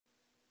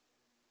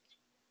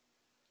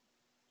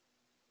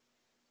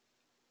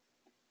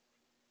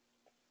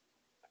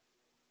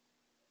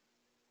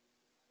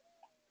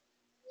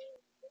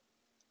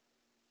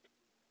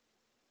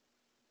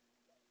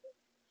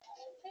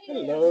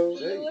Hello.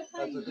 Hey,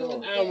 how's it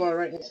going? I'm all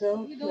right,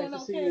 myself. You Nice doing to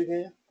see okay? you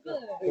again. Good.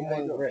 Hey, Good how you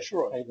morning, doing? Brett.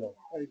 Sure. How you doing?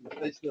 How you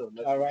doing? Hey, still.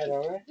 Nice All to right, meet you.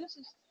 all right. This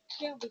is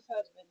Shelby's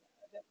husband.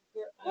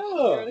 The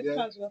Oh, girl that Yeah.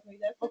 comes with me.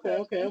 That's her okay,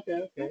 okay,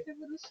 husband. okay, okay. Okay,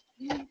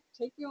 well,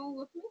 take you on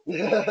with me.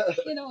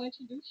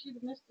 Introduce you to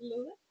Mr.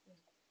 Lewis.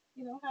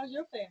 How's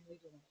your family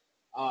doing?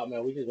 Oh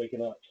man, we just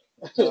waking up.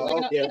 Just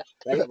waking up. Yeah,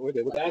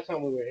 last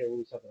time we were here, we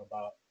were talking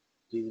about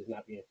Jesus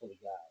not being fully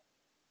God.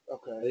 I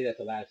Okay. think that's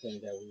the last thing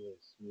that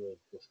we were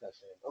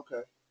discussing.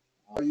 Okay.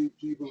 Um,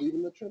 Do you believe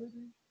in the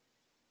Trinity?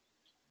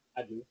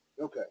 I do.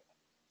 Okay.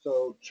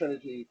 So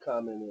Trinity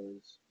common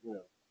is,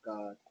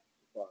 God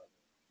the Father.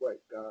 Right,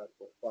 God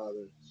the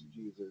Father,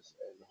 Jesus,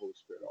 and the Holy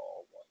Spirit are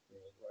all one,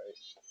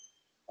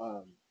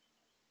 right?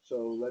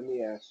 So let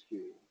me ask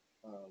you,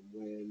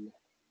 when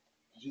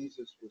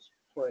Jesus was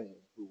praying,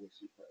 who was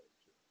he praying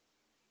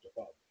The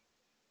Father.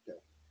 to? Okay.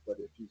 But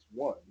if he's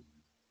one,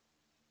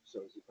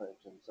 so is he praying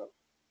to himself?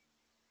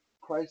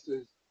 Christ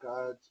is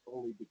God's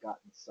only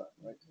begotten Son,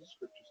 right? The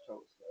scriptures tell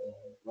us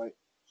that, right?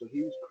 So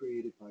he was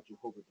created by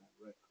Jehovah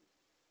directly,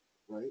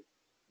 right?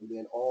 And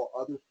then all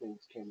other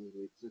things came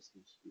into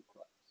existence through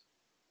Christ.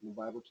 And the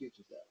Bible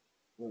teaches that.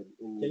 Can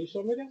you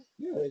show me that?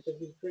 Yeah. Where it says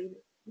He's created.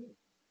 Yeah.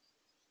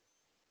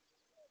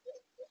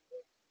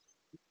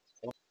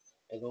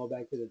 And going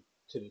back to the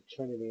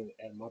Trinity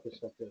and my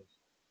perspective,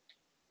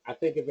 I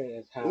think of it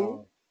as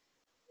Mm-hmm.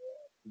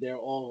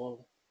 how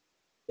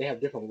they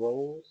have different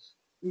roles.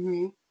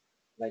 Mm-hmm.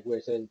 Like where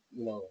it says,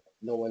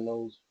 no one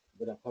knows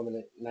what I'm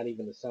coming, not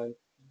even the Son.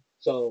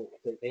 So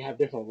they have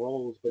different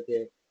roles, but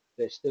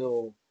they're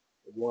still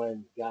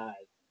one God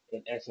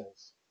in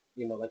essence.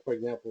 Like for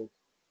example,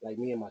 like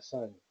me and my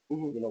son,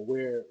 Mm-hmm.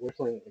 we're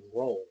different in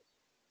role.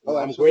 Oh,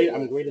 I'm great. I'm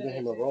absolutely. greater than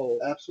him in role,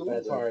 but as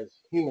Absolutely. far as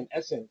human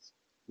essence,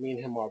 me and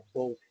him are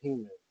both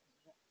human.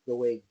 The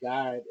way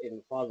God and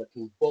the Father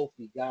can both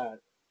be God,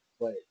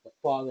 but the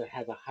Father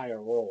has a higher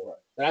role.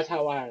 Right. That's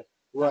how I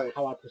Right.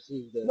 how I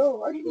perceive the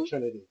No, the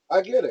Trinity.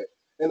 I get it.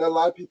 And a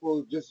lot of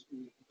people just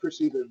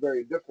perceive it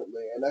very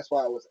differently. And that's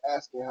why I was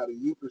asking, how do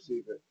you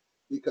perceive it?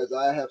 Because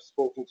I have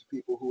spoken to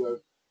people who have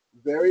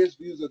various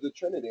views of the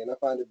Trinity, and I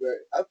find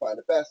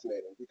it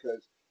fascinating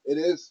because it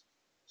is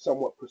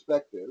somewhat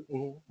perspective,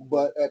 Mm-hmm.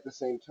 but at the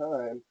same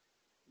time,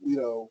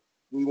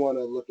 we want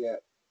to look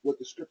at what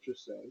the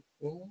scriptures say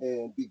Mm-hmm.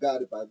 and be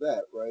guided by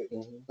that, right?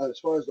 Mm-hmm. As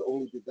far as the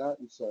only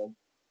begotten Son,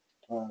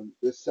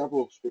 there's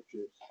several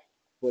scriptures,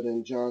 but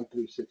in John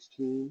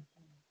 3:16,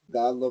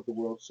 God loved the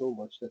world so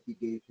much that he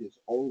gave his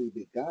only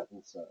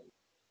begotten Son,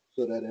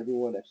 so that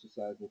everyone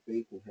exercising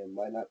faith in him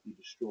might not be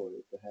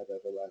destroyed, but have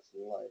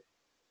everlasting life.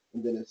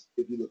 And then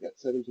if you look at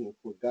 17,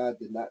 for God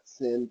did not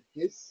send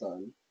his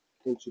Son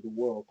into the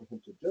world for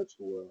him to judge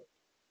the world,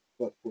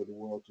 but for the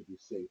world to be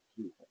saved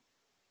through him.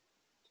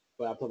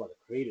 But I'm talking about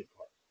the created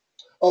part.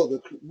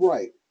 Oh,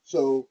 right.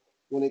 So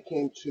when it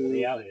came to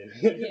They out here.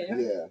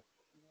 yeah.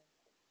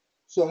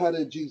 So how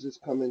did Jesus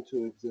come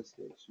into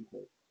existence, you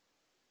think?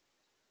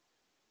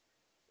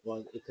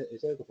 Well,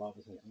 it says the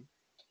Father sent him.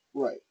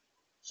 Right.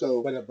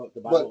 So But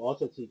the but Bible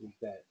also teaches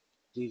that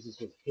Jesus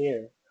was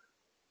here,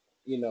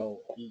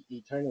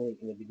 eternally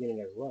in the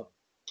beginning as well,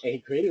 and He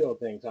created all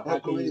things. So how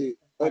can agreed.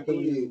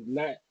 you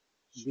not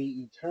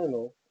be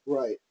eternal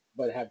Right.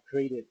 but have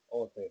created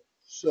all things?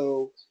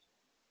 So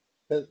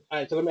All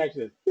right, so let me ask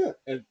you this: yeah.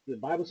 if the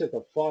Bible says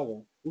the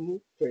Father Mm-hmm.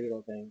 created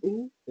all things,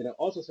 Mm-hmm. then it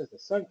also says the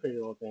Son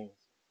created all things.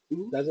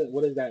 Mm-hmm.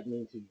 What does that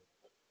mean to you?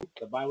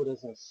 The Bible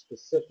doesn't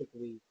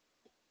specifically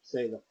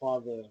say the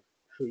Father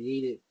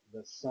created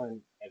the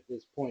Son at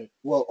this point.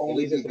 Well, It only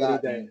leads us to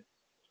believe that. begotten.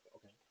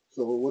 Okay,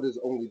 So what does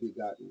only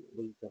begotten mean?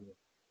 what are you telling me?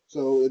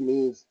 So it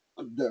means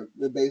they're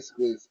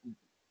basically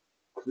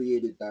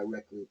created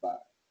directly by,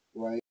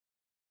 right?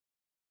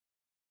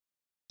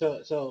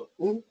 So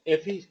Mm-hmm.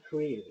 if He's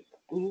created,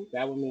 Mm-hmm.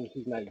 that would mean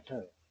He's not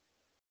eternal.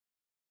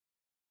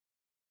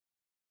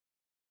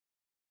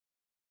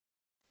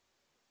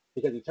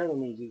 Because eternal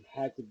means you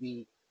had to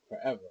be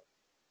forever.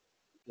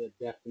 The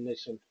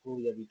definition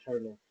fully of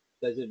eternal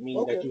doesn't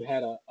mean that Okay. you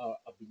had a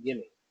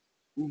beginning.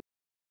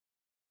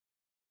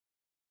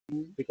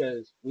 Mm-hmm.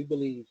 Because we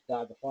believe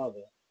God the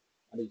Father,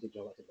 I need to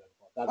joke like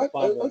God I the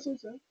Father see what you're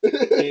saying.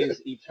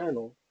 is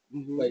eternal,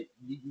 Mm-hmm. but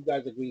you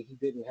guys agree He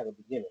didn't have a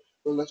beginning.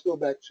 Well, let's go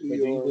back to But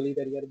do you your. believe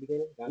that He had a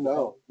beginning? God the No,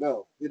 Father?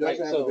 he Right.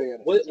 doesn't have a So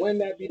beginning. wouldn't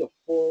that be the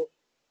full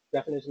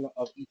definition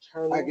of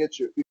eternal? I get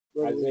you.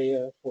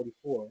 Isaiah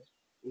 44.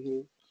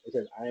 Mm-hmm. It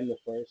says, I am the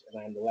first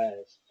and I am the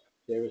last.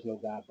 There is no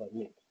God but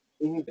me.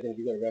 Mm-hmm. And then if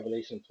you go to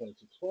Revelation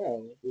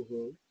 22:12,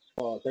 Mm-hmm.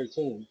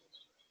 13,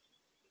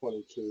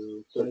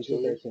 22,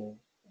 22, 13. 13,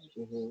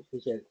 Mm-hmm. he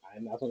said, I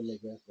am not going to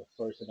make us the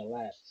first and the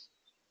last.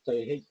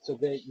 So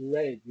then you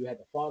read, you had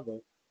the Father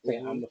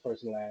saying, I'm Mm-hmm. the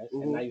first and last,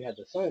 and Mm-hmm. now you have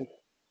the Son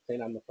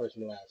saying, I'm the first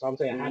and last. So I'm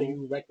saying, how do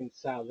Mm-hmm. you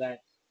reconcile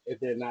that if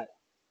they're not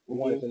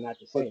one, Mm-hmm. if they're not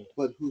the But same?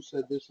 who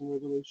said this in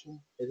Revelation?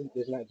 Isn't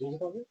this not Jesus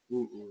talking?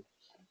 Mm-mm.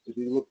 If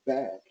you look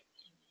back,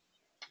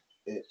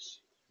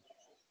 it's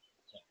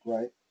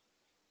right.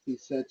 He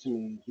said to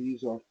me,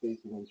 "These are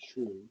faithful and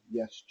true.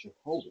 Yes,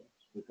 Jehovah,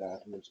 the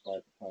God who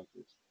inspired the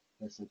prophets,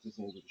 has sent his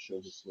angel to show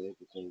his slave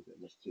the things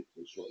that must take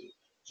place shortly.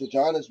 So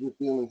John is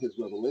revealing his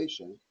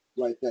revelation,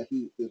 right? That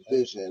the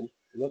vision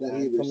Look, that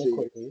he I'm coming received,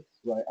 quickly.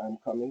 right? I'm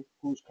coming.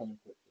 Who's coming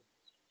quickly?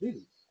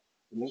 Jesus.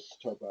 And let's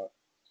talk about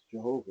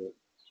Jehovah.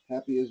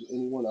 Happy is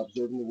anyone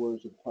observing the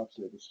words of the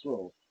prophecy of the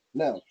scroll.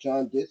 Now,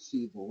 John did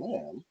see the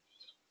Lamb,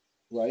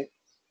 right?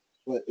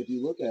 But if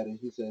you look at it,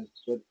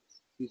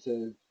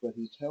 but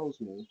he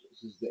tells me,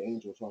 this is the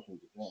angel talking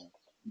to John,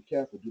 be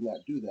careful, do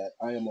not do that.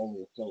 I am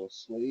only a fellow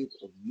slave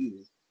of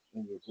you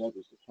and your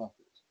brothers, the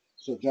prophets.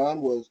 So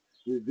John was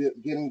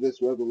getting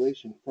this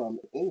revelation from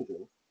an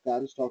angel.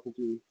 God is talking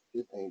through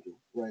his angel,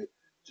 right,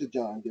 to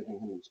John, giving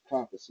him this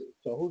prophecy.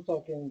 So who's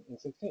talking in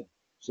 16?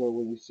 So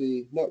when you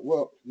see, no,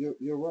 well,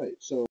 you're right.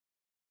 So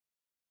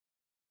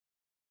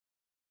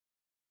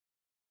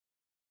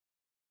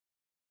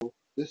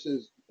this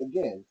is,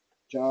 again,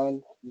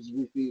 John is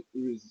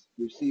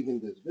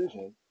receiving this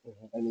vision,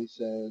 and he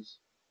says,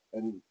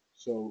 and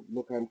so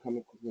look, I'm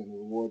coming quickly, and the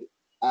reward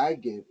I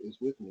give is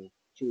with me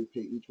to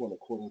repay each one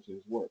according to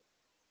his work.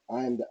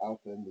 I am the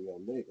Alpha and the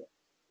Omega,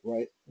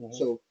 right?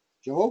 So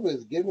Jehovah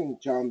is giving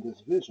John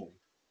this vision,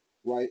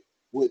 right,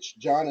 which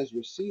John is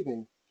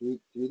receiving through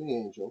the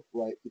angel,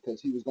 right,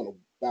 because he was going to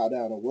bow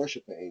down and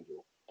worship the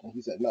angel. And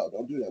he said, no,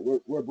 don't do that.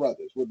 We're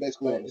brothers. We're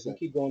basically on the If same. you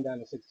keep going down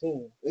to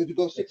 16, If you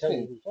go it tells you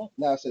 16, who's talking.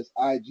 now it says,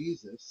 I,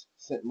 Jesus,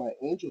 sent my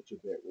angel to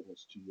bear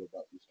witness to you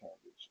about these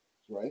congregations,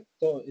 right?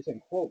 So it's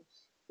in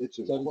quotes. It's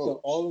in So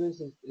quotes. all of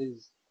this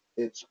is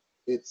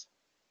it's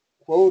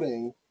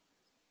quoting,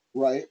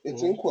 right?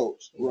 It's in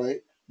quotes,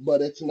 right?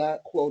 But it's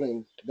not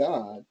quoting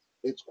God.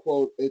 It's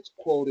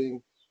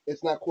quoting.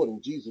 It's not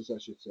quoting Jesus, I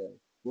should say,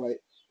 right?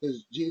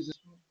 Because Jesus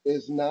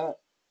is not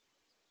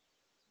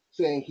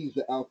saying he's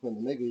the Alpha and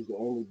Omega. He's the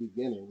only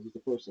beginning. He's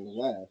the first and the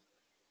last.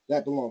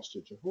 That belongs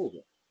to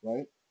Jehovah,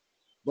 right?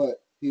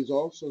 But he's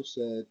also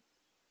said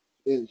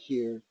in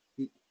here,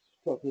 he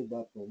talking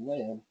about the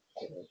Lamb,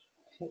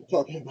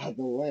 talking about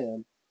the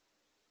Lamb,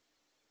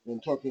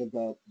 and talking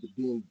about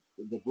being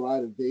the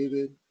bride of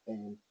David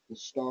and the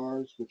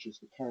stars, which is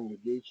the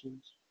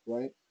congregations,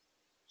 right?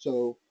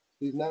 So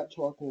he's not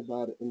talking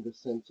about it in the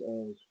sense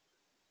of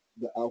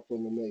the Alpha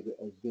and Omega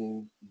of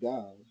being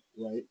God,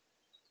 right?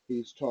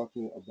 He's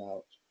talking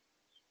about,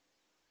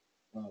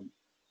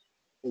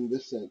 in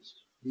this sense,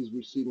 he's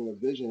receiving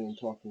a vision and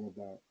talking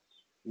about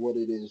what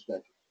it is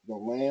that the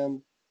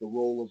Lamb, the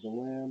role of the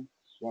Lamb,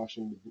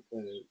 washing,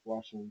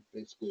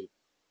 basically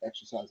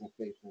exercising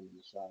faith in the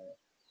Messiah,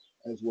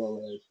 as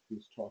well as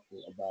he's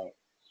talking about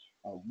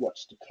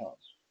what's to come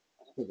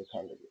for the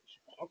congregation.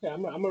 okay.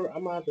 I'm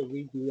gonna have to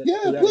redo that,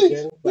 Yeah, do that please.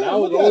 again. But Yeah, I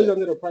was look at always it.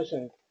 under the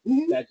impression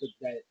Mhm. that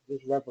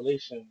this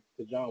revelation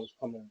to John was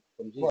coming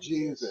from Jesus.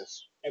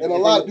 Jesus. And And a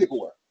then lot of people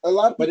were. A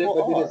lot of but people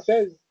then it are.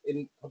 says in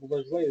a couple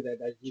verses later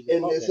that Jesus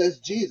And taught it that. says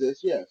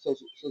Jesus, yeah. So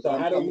So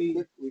I'm how do coming we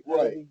quickly. how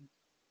do Right. we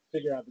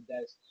figure out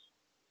that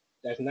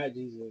that's not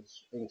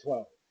Jesus in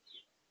 12?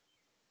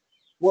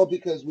 Well,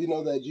 because we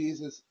know that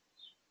Jesus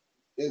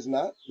is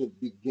not the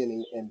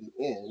beginning and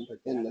the end But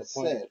in the that's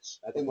the point. sense.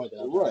 That's the point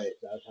that Right.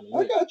 I was trying to I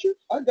make. got you.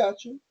 I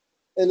got you.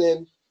 And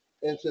then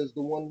it says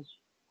the one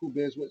who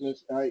bears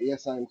witness,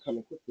 yes, I am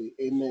coming quickly.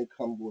 Amen.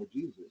 Come, Lord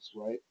Jesus.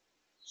 Right.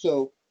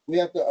 So we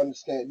have to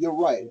understand. You're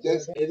right.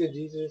 Isn't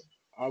Jesus?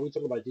 Are we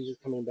talking about Jesus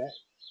coming back?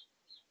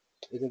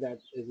 Isn't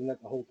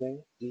that the whole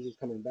thing? Jesus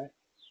coming back?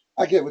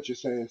 I get what you're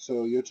saying.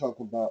 So you're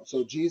talking about,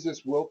 so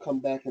Jesus will come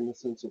back in the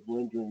sense of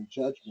rendering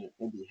judgment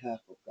in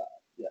behalf of God.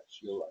 Yes,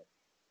 you're right.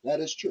 That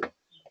is true.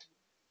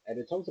 And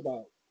it talks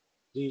about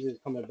Jesus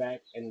coming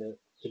back and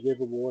to give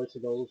reward to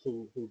those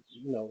who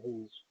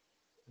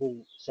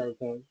serve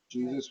him.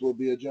 Jesus will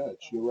be a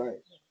judge. You're right.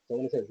 So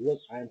when it says,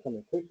 "Look, I am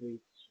coming quickly,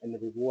 and the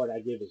reward I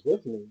give is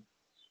with me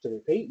to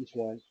repay each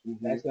one,"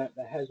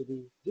 that has to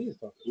be Jesus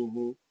talking.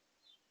 Mm-hmm.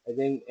 And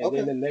then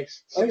Okay. the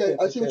next Okay,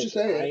 sentence I it see what says,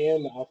 you're "I saying.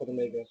 am the Alpha and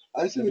Omega,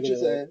 I see the what you're beginning of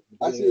saying. the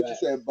I beginning see of what you're last."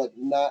 saying, but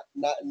not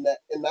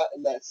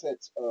in that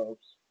sense of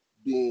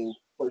being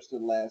first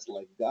and last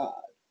like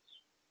God,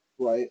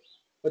 right?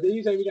 But then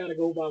you say we gotta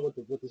go by what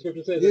the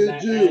scripture says and You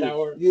not add do.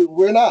 our.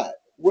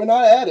 We're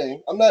not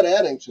adding. I'm not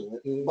adding to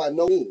it Mhm. by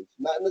no means.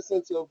 Not in the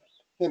sense of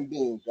him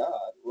being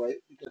God, right?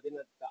 But then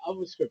the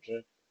other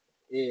scripture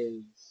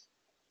is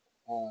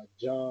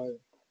John,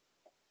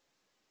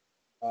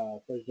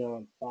 1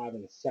 John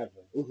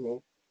 5:7. Mm-hmm.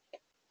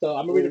 So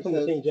I'm gonna Where read it it from the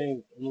says, King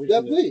James. I'm gonna read it yeah,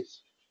 from the.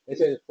 please. It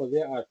says, "For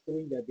there are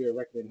three that bear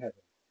record in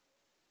heaven: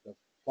 the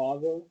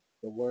Father,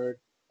 the Word,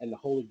 and the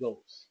Holy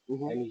Ghost,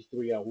 Mm-hmm. and these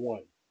three are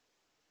one."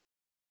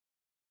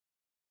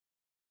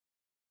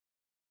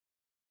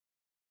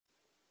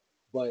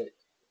 But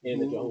in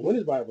the Jehovah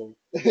Witness Bible,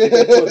 it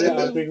says, "For there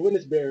are three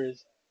witness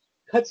bearers."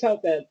 Cuts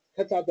out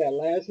that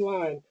last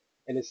line,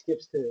 and it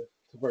skips to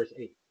verse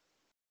 8.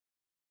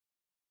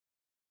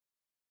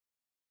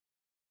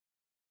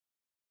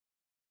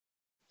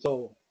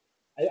 So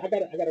I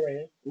got it right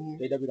here.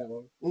 Mm-hmm. JW that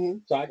one. Mm-hmm.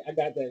 So I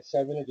got that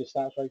 7. It just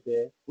stops right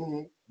there.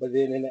 Mm-hmm. But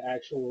then in the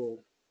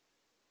actual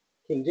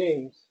King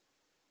James,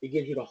 it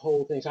gives you the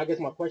whole thing. So I guess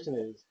my question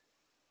is,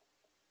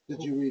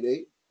 Did you read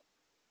 8?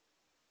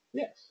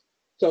 yes.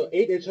 So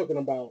 8 they're talking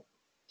about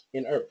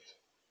in earth,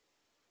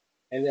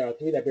 and there are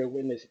 3 that bear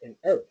witness in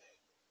earth.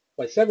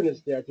 But 7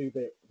 is there are 3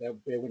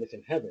 that bear witness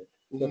in heaven.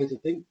 So there's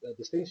a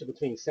distinction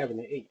between 7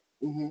 and 8.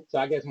 So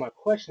I guess my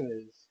question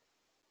is,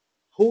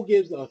 who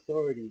gives the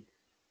authority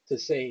to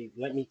say,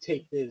 let me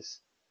take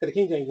this? Because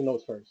the King James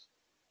knows first.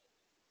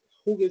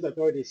 Who gives the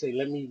authority to say,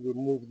 let me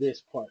remove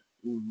this part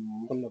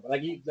from the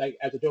like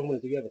as a gentleman?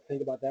 Do you ever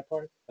think about that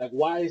part? Like,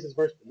 why is this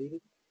verse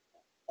deleted?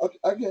 Okay,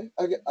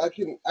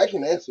 I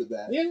can answer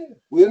that. Yeah,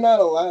 We're not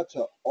allowed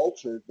to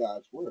alter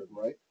God's word,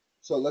 right?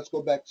 So let's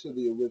go back to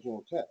the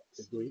original the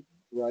text, Greek.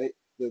 right?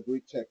 The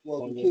Greek text. Well,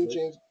 the One King Greek.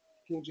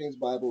 James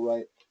Bible,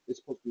 right? It's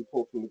supposed to be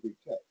pulled from the Greek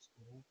text.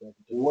 Mhm.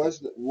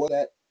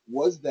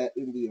 Was that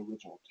in the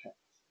original text?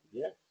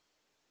 Yeah,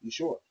 You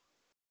sure?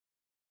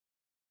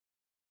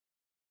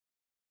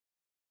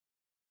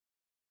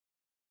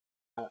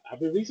 I've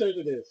been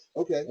researching this,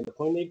 Okay, and the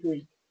Koine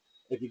Greek.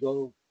 If you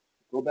go,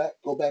 go back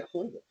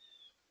further.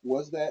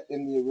 Was that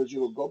in the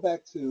original? Go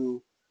back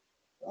to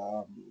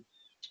um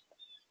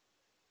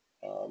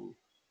um.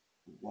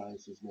 Why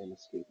is his name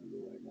escaping me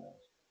right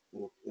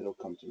now? It'll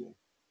come to me.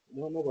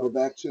 no Go worries.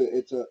 back to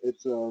it's a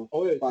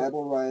Oh yeah,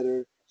 Bible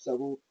writer,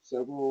 several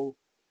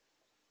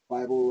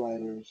Bible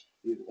writers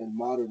in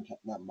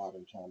not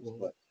modern times,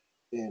 but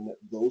in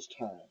those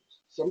times.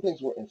 Some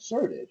things were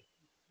inserted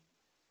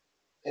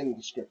in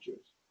the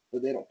scriptures,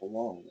 but they don't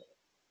belong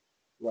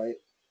there, right?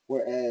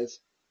 Whereas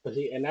but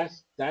see, and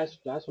that's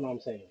what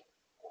I'm saying.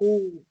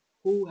 Who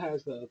who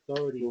has the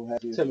authority who has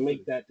the to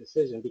make authority? that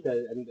decision?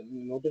 Because, and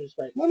no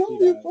disrespect No, to you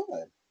you're guys,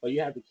 fine. but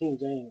you have the King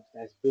James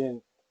that's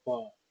been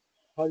for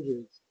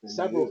hundreds, In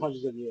several years.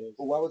 hundreds of years.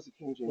 But why was the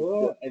King James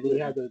Well, and then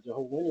you have written? the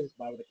Jehovah Witnesses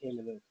Bible that came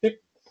in the 50s.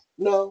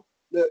 No,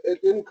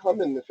 it didn't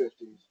come in the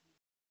 50s.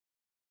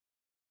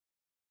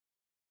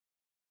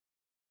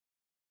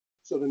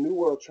 So the New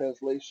World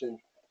Translation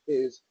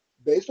is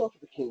based off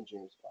of the King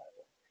James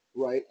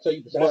Bible, right? So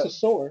that's a But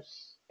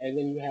source, and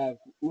then you have.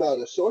 no,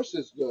 the source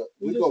is You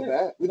we just go said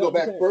back. We no. go I'm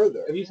back saying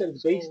further. if you said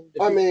it's based,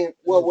 I mean, if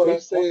well, it's what I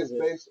based say off is of it.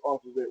 based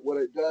off of it. What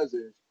it does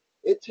is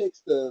it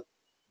takes the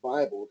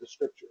Bible, the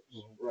scriptures,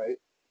 right,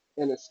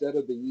 and instead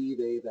of the ye,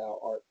 they, thou,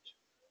 art,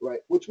 right,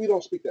 which we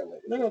don't speak that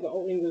language. No, the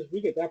Old English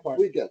we get that part,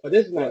 We get but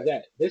this is not right.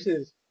 that. This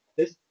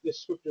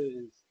scripture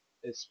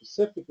is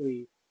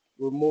specifically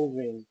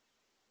removing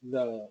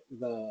the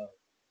the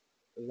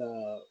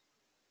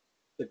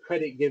the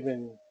credit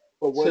given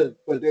to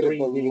the Did it 3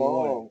 being one.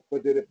 belong?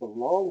 But did it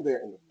belong there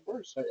in the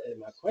first But place? and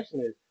my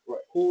question is,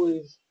 Right. who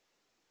is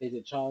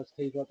it Charles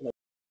Taylor?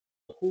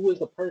 Who is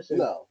the person?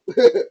 No.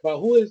 But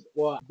who is?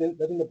 Well,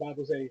 doesn't the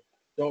Bible say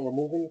don't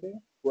remove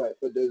anything? Right.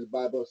 But does the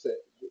Bible say?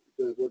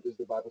 What does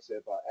the Bible say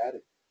about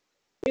adding?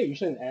 Yeah, you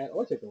shouldn't add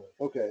or take away.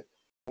 Okay.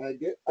 I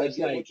So I it's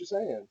get like what you're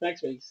saying.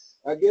 backspace.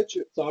 I get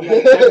you. So I'm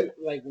like, how do,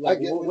 I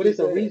like get what what you're is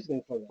the saying.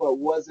 reasoning for that? But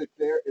was it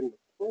there in the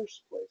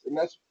first place? And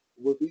that's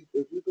what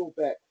if we go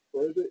back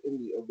further in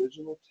the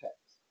original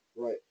text,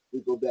 right?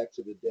 We go back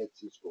to the Dead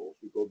Sea Scrolls.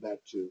 We go back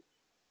to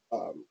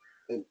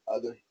and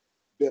other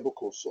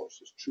biblical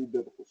sources, true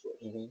biblical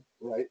sources,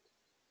 right?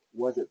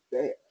 Was it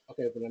there?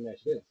 Okay, but let me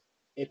ask you this: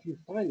 if you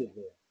find it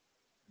there,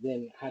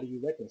 then how do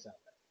you reconcile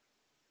that?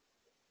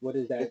 What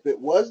is that? If it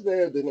was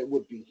there, then it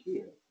would be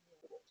here.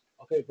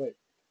 Okay,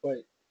 but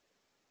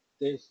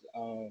this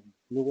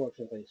New World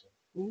Translation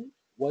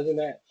wasn't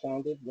that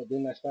founded? But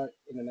didn't that start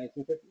in the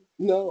 1950s?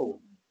 No,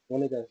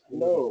 When did that?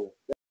 no.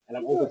 And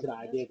I'm open Yeah, to the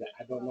idea that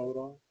I don't know it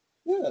all,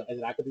 yeah. and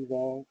that I could be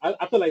wrong.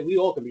 I feel like we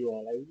all can be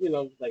wrong. Like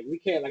like we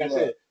can't. Like I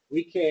said, Look,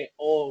 we can't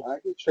all I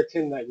get you.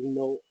 pretend like we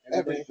know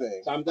everything.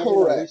 Everything. So I'm definitely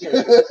gonna Correct.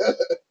 research it.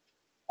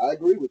 I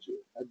agree with you.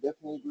 I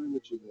definitely agree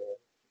with you there.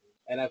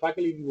 And if I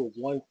could leave you with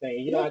one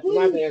thing, Yeah, I don't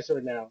have to please. answer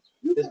it now.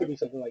 You This fine. could be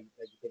something like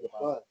that you think You're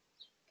about. fine.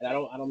 And I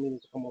don't mean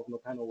it to come off no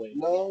kind of way.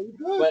 No, you're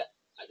good. But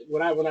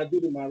when I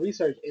do my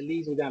research, it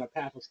leads me down a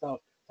path of stuff.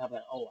 So I'm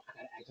like, oh, I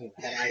gotta ask him.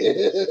 I gotta ask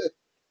him.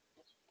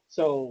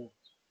 So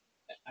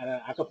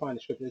I could find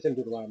the scripture. It's in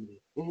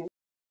Deuteronomy. Mhm.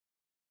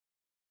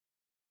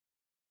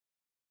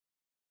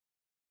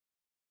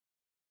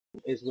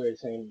 It's where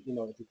it's saying,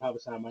 if you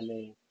prophesy my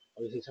name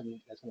or you say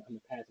something that's gonna come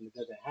to pass and it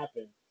doesn't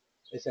happen,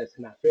 it says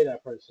to not fear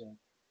that person.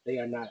 They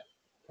are not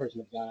a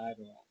person of God.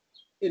 Or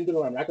in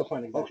Deuteronomy, I can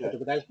find the exact Okay.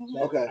 scripture, but that's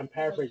Okay. I'm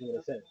paraphrasing what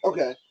it says.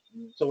 Okay.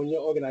 So when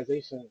your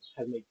organization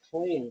has made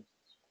claims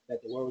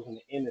that the world was going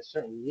to end in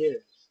certain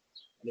years,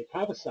 and they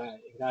prophesied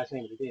in God's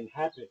name that it didn't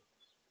happen,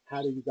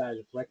 how do you guys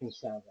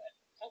reconcile that?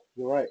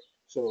 You're right.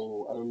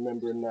 So I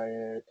remember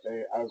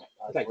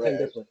It's like 10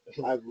 different.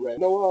 I've read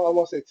no, well, I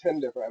won't say 10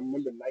 different. I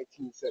remember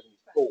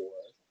 1974,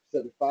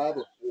 75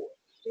 or 4,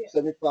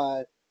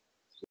 75.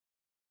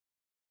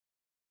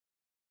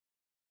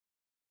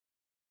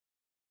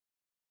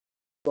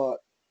 Thought,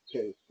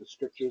 okay, the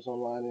scriptures are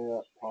lining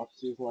up,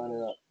 prophecies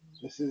lining up.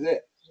 This is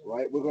it,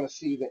 right? We're going to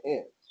see the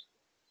end.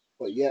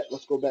 But yet,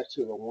 let's go back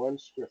to the one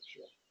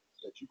scripture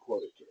that you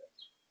quoted today,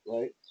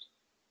 right?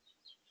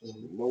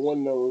 No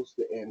one knows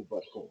the end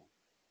but whom?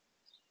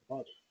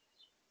 Father.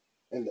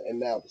 And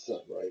now the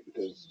Son, right?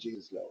 Because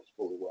Jesus knows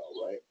fully well,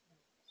 right?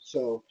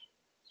 So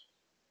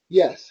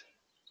Yes.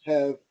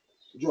 Have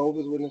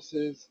Jehovah's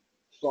Witnesses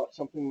thought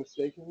something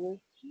mistakenly?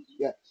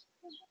 Yes.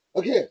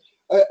 Okay.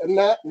 We're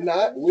not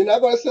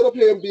going to sit up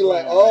here and be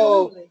like, Right.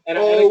 oh, Absolutely. And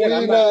oh, again, we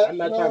I'm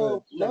not trying no,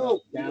 to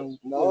no, down.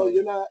 no,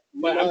 you're not.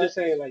 But I'm just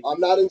saying, like, I'm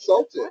not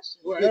insulted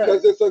right,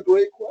 because it's a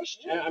great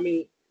question. I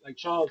mean, like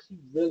Charles, he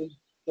really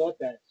thought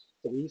that.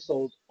 So he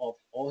sold off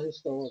all his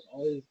stores,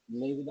 all his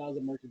millions of dollars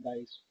of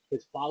merchandise.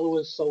 His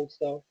followers sold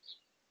stuff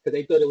because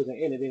they thought it was an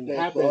end. It didn't They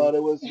happen. thought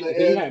it was the And then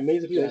you end. had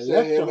millions of people They that said,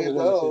 left here we Jehovah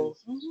go.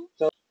 Witnesses.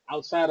 So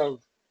outside of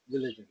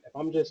religion, if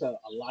I'm just a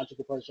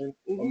logical person,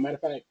 or matter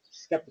of fact,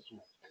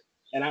 skeptical,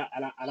 and I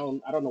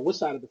don't know which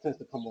side of the fence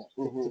to come on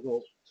to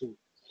go to.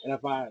 And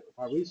if I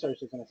research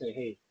this and I say,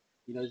 hey,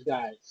 this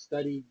guy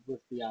studied with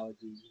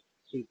theology,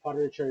 he's part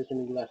of the church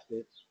and he left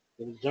it,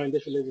 then he joined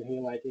this religion, he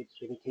didn't like it,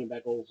 then he came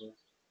back over,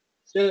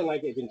 still didn't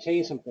like it, then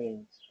changed some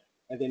things,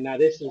 and then now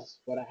this is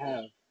what I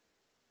have,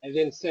 and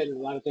then said a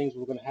lot of things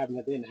were going to happen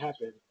that didn't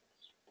happen.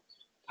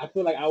 I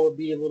feel like I would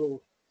be a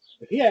little,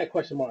 if he had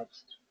question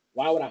marks,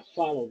 why would I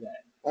follow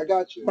that? I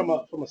got you. From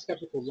a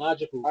skeptical,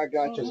 logical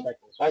perspective.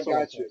 I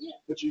got you.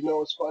 But you know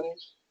what's funny?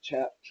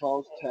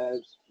 Charles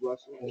Tags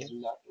Russell is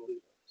not the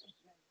leader.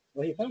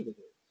 Well, he founded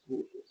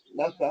it.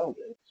 Not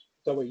founded.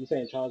 So wait, you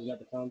saying Charles is not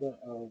the founder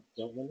of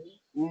Jehovah Witnesses?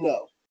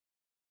 No.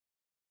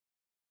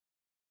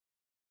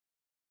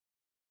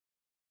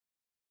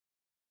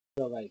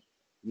 I feel like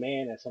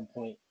man at some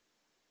point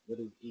with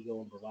his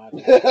ego and bravado,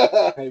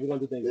 hey, we're gonna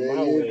do things there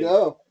my you way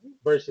go.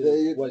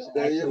 versus what's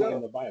there you actually go.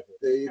 in the Bible.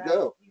 There you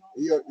go.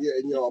 You're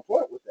on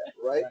point with that,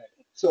 right?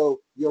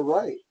 So you're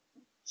right.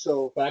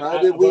 So But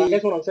I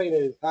guess what I'm saying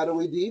is, how do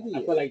we deviate?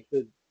 I feel like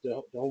the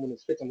Jehovah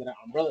Witnesses fits under that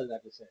umbrella that I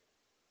just said.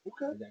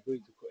 Okay. Is that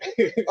agreed too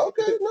quick?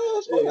 Okay, no,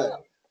 it's fine. Yeah.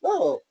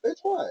 No, it's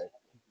fine.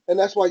 And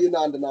that's why you're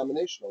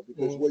non-denominational,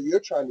 because Mhm. what you're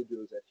trying to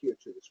do is adhere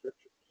to the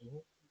scripture,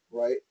 Mhm.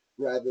 right?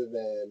 Rather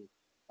than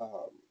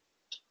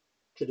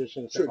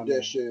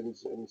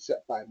Traditions and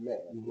set by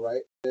man, Mhm.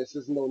 right? This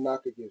is no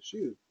knock against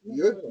you. No,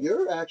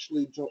 You're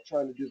actually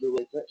trying to do the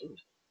right thing.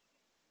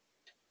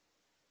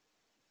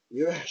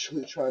 You're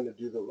actually trying to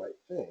do the right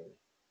thing,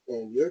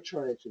 and you're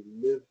trying to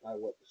live by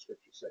what the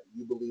scripture said.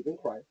 You believe in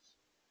Christ.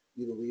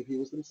 You believe he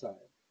was the Messiah,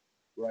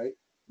 right?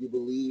 You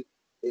believe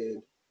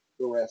in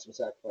the ransom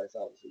sacrifice,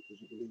 obviously,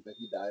 because you believe that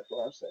he died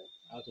for our sins.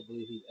 I also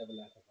believe he's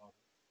everlasting Father.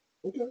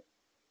 Okay,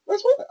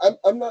 that's fine.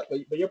 I'm not.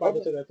 But your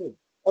Bible said that too.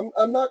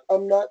 I'm not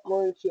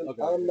going to.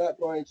 Okay, I'm not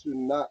going to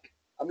knock.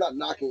 I'm not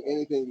knocking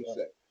anything you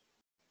say.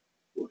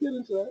 We'll get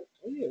into that.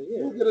 Oh, yeah.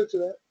 We'll get into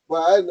that.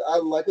 But I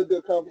like a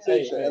good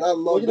conversation, Hey. and I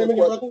love your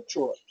question.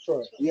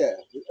 Sure. Yeah.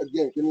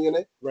 Again, give me your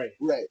name. Ray.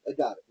 I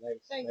got it. Nice.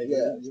 Thank nice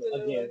you.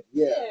 Again.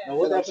 Yeah.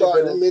 No, And I'm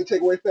sorry, I didn't mean to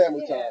take away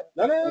family time.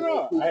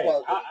 No. Hey,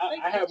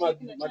 I have my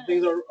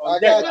things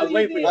on deck. I was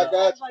waiting for you. I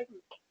got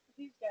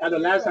you. I know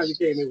last time you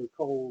came, it was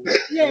cold.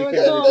 Yeah, it was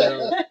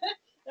cold.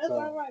 That's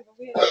all right, but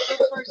we had a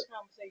good first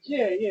conversation.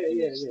 Yeah.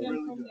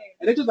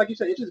 And it's just like you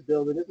said, it's just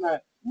building. It's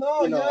not,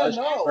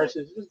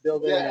 versus it's just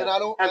building. Yeah, and I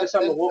don't having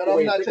something to walk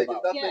away and think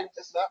about. nothing.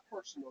 It's not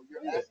personal.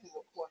 You're asking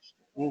a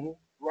question,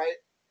 right?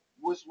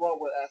 What's wrong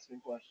with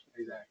asking questions?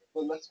 Exactly.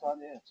 But let's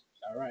find the answer.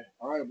 All right.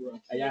 All right, bro.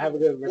 Hey, y'all have a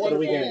good rest of the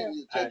weekend.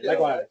 Take care,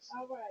 Likewise.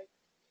 All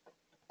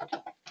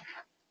right.